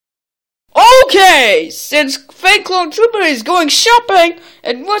Okay, since fake clone trooper is going shopping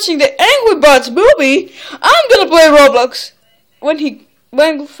and watching the Angry Birds movie, I'm gonna play Roblox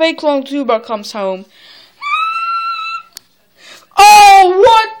when fake clone trooper comes home. Oh,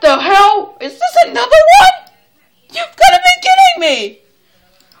 what the hell? Is this another one? You've gotta be kidding me!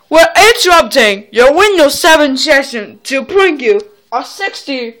 We're interrupting your Windows 7 session to bring you our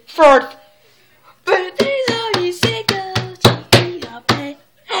 64th birthday.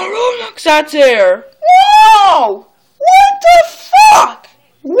 Roblox that's here. Wow! What the fuck?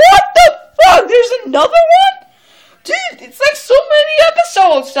 What the fuck? There's another one? Dude, it's like so many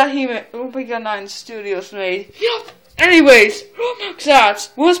episodes that Omega 9 Studios made. Yup. Anyways, Roblox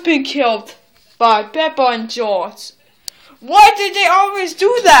ads was being killed by Peppa and George. Why did they always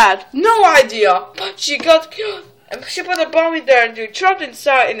do that? No idea. But she got killed. And she put a bomb in there and you trapped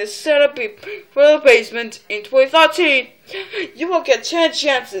inside in a setup for the basement in 2013. You will get 10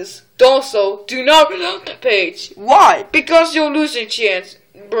 chances. Also, do not reload the page. Why? Because you're losing chance,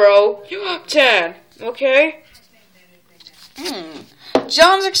 bro. You have 10, okay?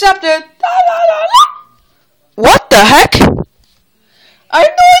 Challenge accepted. La, la, la, la. What the heck? I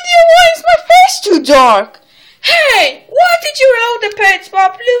have no idea why is my face too dark. Hey, why did you reload the page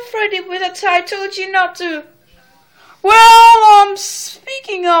while Blue Freddy with a tie told you not to? Well,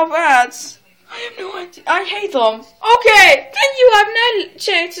 speaking of ads, I have no idea. I hate them. Okay, then you have 9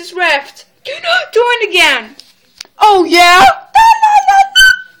 chances left. Do not do it again. Oh yeah?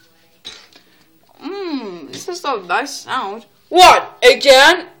 This is a nice sound. What?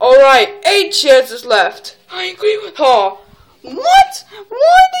 Again? Alright, 8 chances left. I agree with her. What?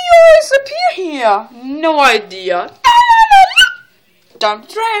 Why do you always appear here? No idea. Time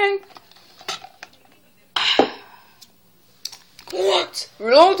to drink. What?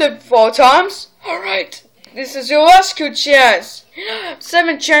 Reloaded 4 times? Alright. This is your last good chance.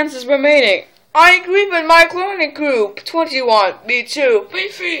 7 chances remaining. I agree with my cloning group. 21. Me 2. Me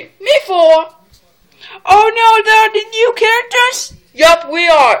 3. Me 4. Oh no, there are the new characters? Yup, we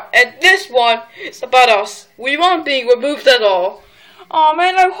are. And this one is about us. We won't be removed at all. Oh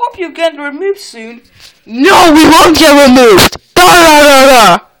man, I hope you get removed soon. No, we won't get removed. Da da da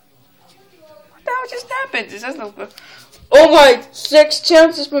da. What the hell just happened? This is no good. Alright, 6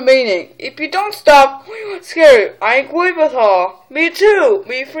 chances remaining. If you don't stop, we won't scare you. I agree with her. Me 2.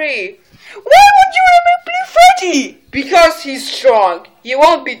 Me 3. Why would you remove Blue Freddy? Because he's strong. He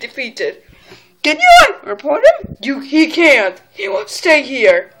won't be defeated. Can you report him? He can't. He won't stay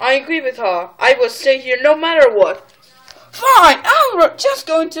here. I agree with her. I will stay here no matter what. Fine, I'm just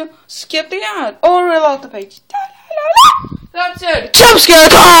going to skip the ad or reload the page. That's it. Jump scare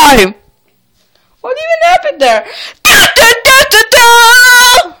time! What even happened there?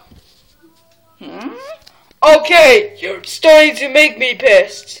 Okay, you're starting to make me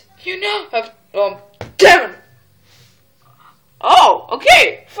pissed. You now have, damn it. Oh,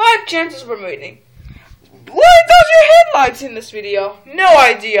 okay, 5 chances remaining. Why does your headlights in this video? No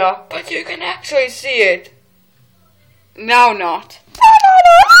idea, but you can actually see it. Now not.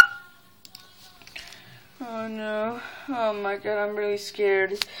 Oh no, oh my god, I'm really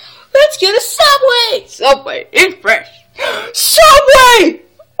scared. Let's get a Subway! Subway, it's fresh. Subway!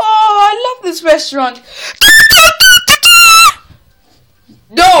 Oh, I love this restaurant.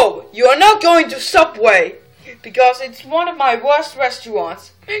 No, you are not going to Subway. Because it's one of my worst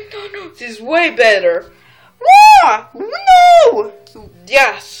restaurants. McDonald's is way better. What? No!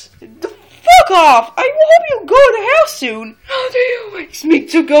 Yes. Fuck off! I hope you go to hell soon. How do you expect me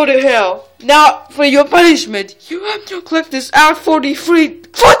to go to hell? Now, for your punishment, you have to click this out 43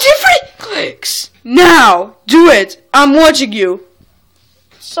 clicks. Now, do it. I'm watching you.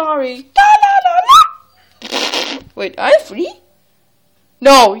 Sorry. Wait, I have 3?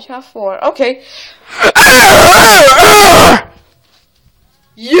 No, you have 4. Okay.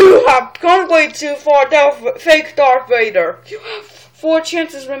 You have gone way too far down, fake Darth Vader. You have 4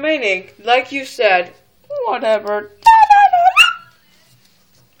 chances remaining, like you said. Whatever.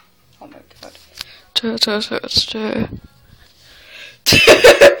 Oh my god. What kind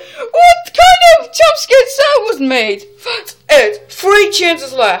of jump scare sound was made? That's it. 3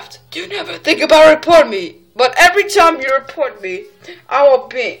 chances left. You never think about reporting me. But every time you report me, I will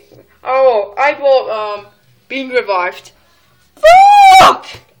be revived. Fuck!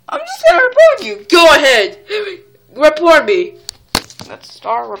 I'm just gonna report you. Go ahead. Report me. Let's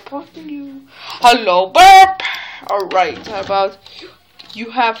start reporting you. Hello, Burp. Alright, how about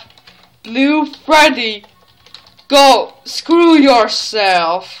you have Blue Freddy? Go screw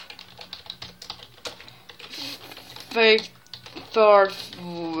yourself. Fake Darth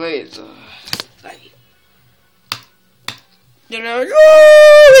Vader.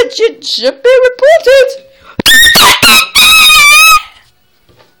 It should be reported.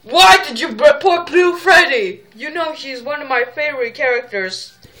 Why did you report Blue Freddy? You know he's one of my favorite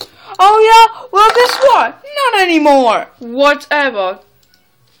characters. Oh yeah? Well, guess what? Not anymore. Whatever.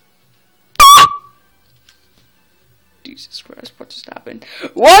 Jesus Christ, what just happened?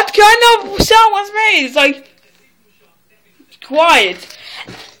 What kind of sound was made? It's like... quiet.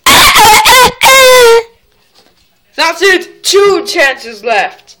 That's it. 2 chances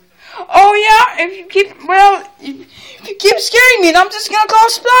left. Oh yeah? If you keep... well... if you keep scaring me, then I'm just gonna call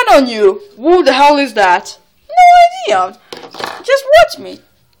Splat on you. Who the hell is that? No idea. Just watch me.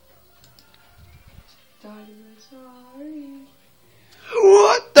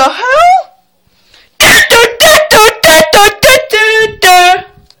 What the hell?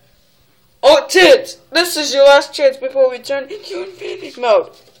 Oh, Tit, this is your last chance before we turn into infinity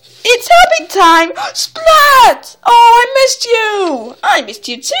mode. It's happy time! Splat! Oh, I missed you! I missed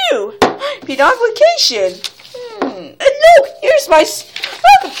you too! Been on vacation. And look, here's my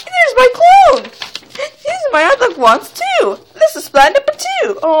clone! These are my other ones too! This is Splat number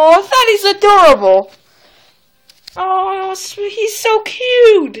 2! Oh, that is adorable! Oh, he's so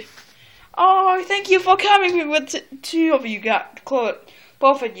cute! Oh, thank you for coming with 2 of you guys,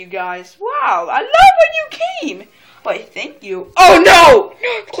 both of you guys. Wow, I love when you came! Why, thank you. Oh no!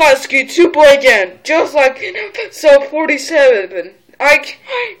 Klasky 2 boy again, just like in episode 47. I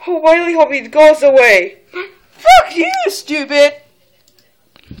really hope he goes away. Fuck you, stupid!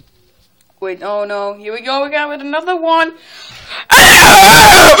 Wait, oh no, here we go again with another one.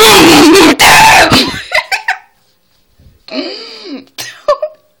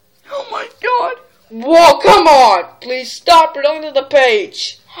 Oh my god. Whoa, come on! Please stop belonging to the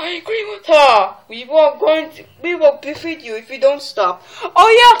page. I agree with her. We will defeat you if you don't stop. Oh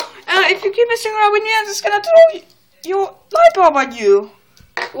yeah, if you keep messing around with me, I'm just gonna throw your light bulb at you.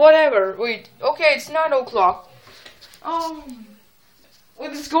 Whatever. Wait. Okay, it's 9 o'clock.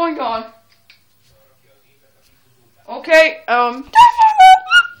 What is going on? Okay.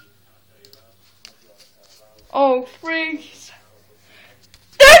 Oh, freeze.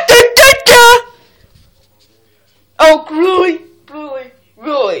 Oh,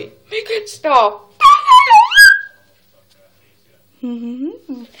 really, make it stop.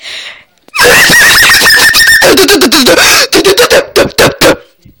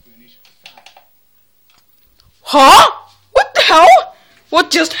 Huh? What the hell? What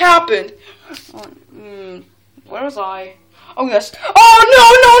just happened? Where was I? Oh yes. Oh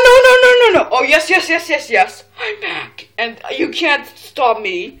no. Oh yes. I'm back, and you can't stop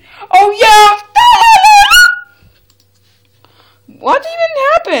me. Oh yeah. What even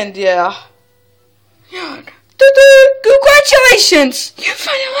happened? Yeah. Congratulations! You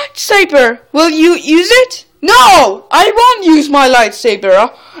found a lightsaber. Will you use it? No, I won't use my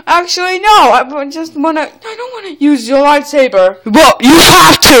lightsaber. Actually, no. I don't wanna use your lightsaber. Well, you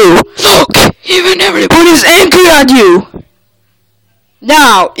have to. Look, even everyone is angry at you.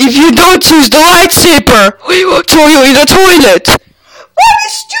 Now, if you don't use the lightsaber, we will throw you in the toilet. That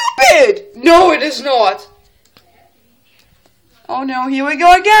is stupid. No, it is not. Oh no, here we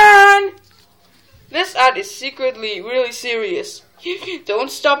go again! This ad is secretly really serious. Don't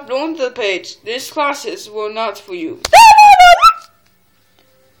stop blowing the page. These classes were not for you.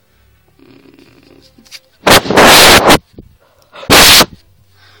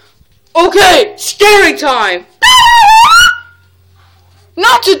 Okay, scary time!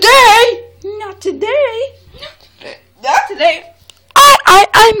 Not today! Not today! Not today!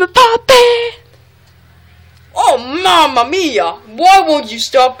 I'm a puppy! Oh, Mamma Mia! Why won't you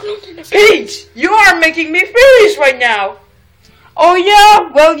stop closing the page? You are making me furious right now! Oh yeah?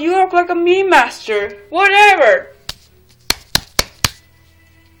 Well, you look like a meme master. Whatever.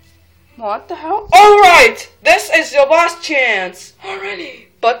 What the hell? Alright! This is your last chance. Already.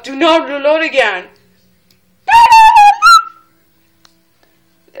 But do not reload again.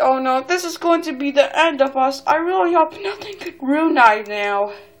 Oh no, this is going to be the end of us. I really hope nothing could ruin it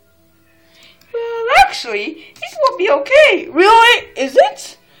now. Well, actually, this will be okay. Really? Is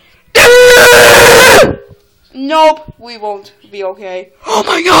it? Nope, we won't be okay. Oh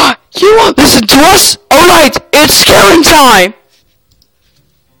my god, you won't listen to us? Alright, it's scaring time.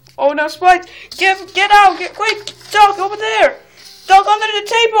 Oh no, Spike, get out, get quick, duck over there. Duck under the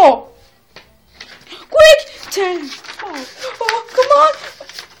table. Quick, 10, 5, oh, come on.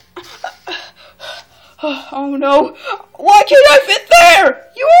 Oh no, why can't I fit there?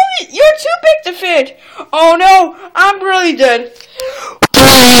 You're too big to fit. Oh no, I'm really dead.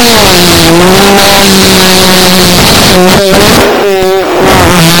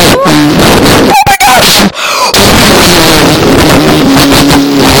 Oh my gosh!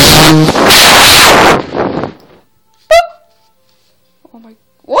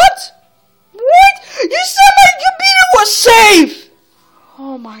 safe!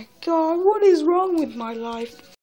 Oh my god, what is wrong with my life?